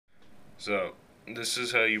So, this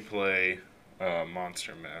is how you play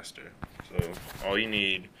Monster Master. So, all you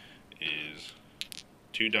need is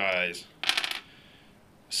 2 dice, a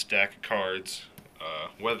stack of cards.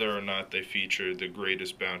 Whether or not they feature the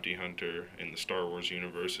greatest bounty hunter in the Star Wars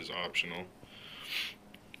universe is optional.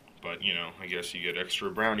 But, you know, I guess you get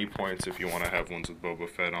extra brownie points if you want to have ones with Boba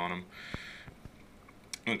Fett on them.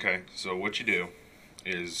 Okay, so what you do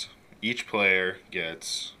is each player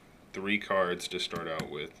gets 3 cards to start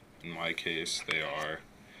out with. In my case, they are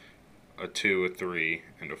a 2, a 3,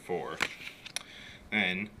 and a 4.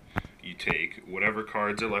 Then you take whatever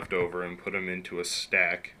cards are left over and put them into a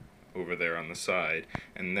stack over there on the side.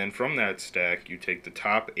 And then from that stack, you take the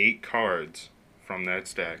top 8 cards from that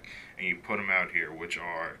stack and you put them out here, which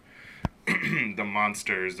are the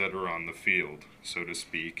monsters that are on the field, so to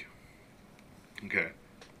speak. Okay.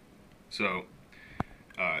 So,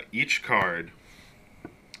 each card,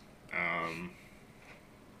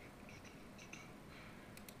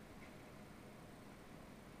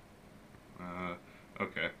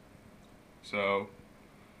 okay, so,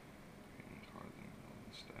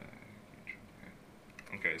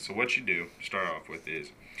 okay, so what you do, start off with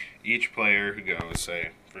is, each player who goes, say,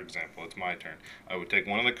 for example, it's my turn, I would take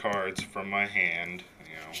one of the cards from my hand,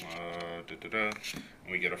 and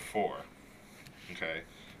we get a 4, okay,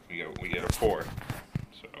 we get a 4,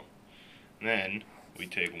 so, then, we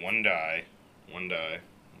take one die,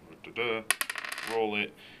 roll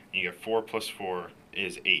it, and you get 4 plus 4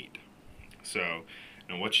 is 8. So,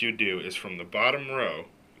 now what you do is from the bottom row,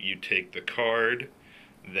 you take the card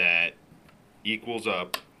that equals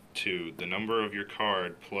up to the number of your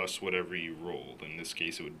card plus whatever you rolled. In this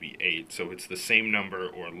case, it would be 8. So it's the same number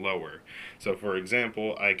or lower. So for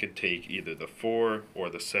example, I could take either the 4 or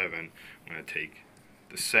the 7. I'm going to take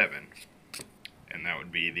the 7. And that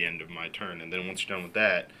would be the end of my turn. And then once you're done with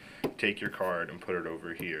that, take your card and put it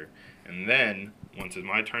over here. And then, once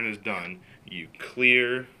my turn is done, you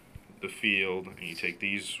clear the field and you take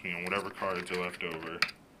these, whatever cards are left over, and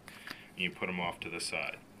you put them off to the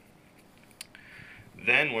side.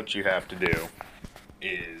 Then what you have to do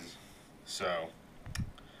is, so,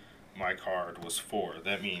 my card was 4.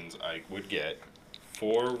 That means I would get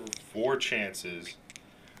four chances,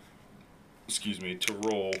 to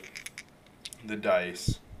roll the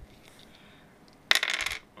dice.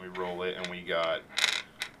 We roll it and we got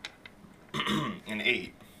an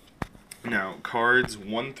 8. Now, cards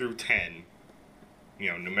 1 through 10,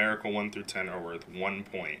 numerical 1 through 10 are worth 1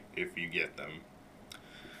 point if you get them.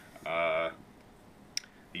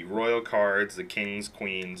 The royal cards, the kings,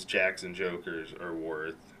 queens, jacks, and jokers are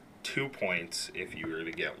worth 2 points if you were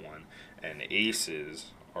to get one. And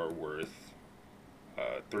aces are worth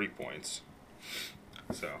 3 points.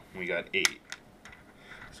 So, we got 8.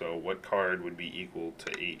 So, what card would be equal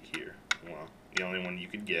to 8 here? Well, the only one you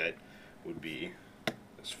could get would be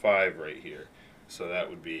this 5 right here. So that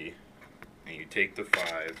would be, and you take the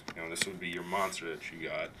 5, this would be your monster that you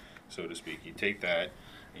got, so to speak. You take that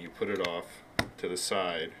and you put it off to the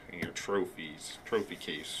side in your trophy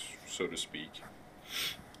case, so to speak.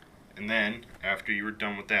 And then, after you were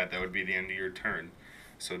done with that, that would be the end of your turn.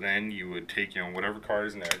 So then you would take, whatever card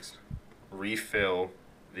is next, refill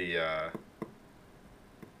the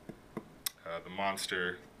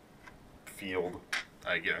monster field,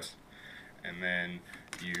 I guess, and then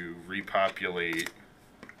you repopulate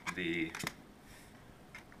the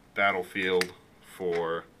battlefield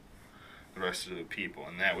for the rest of the people,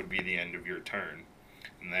 and that would be the end of your turn.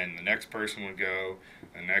 And then the next person would go,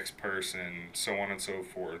 the next person, so on and so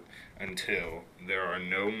forth, until there are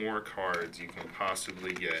no more cards you can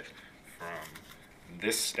possibly get from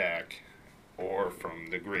this stack or from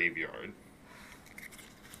the graveyard.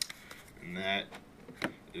 And that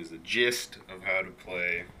is the gist of how to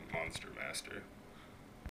play Monster Master.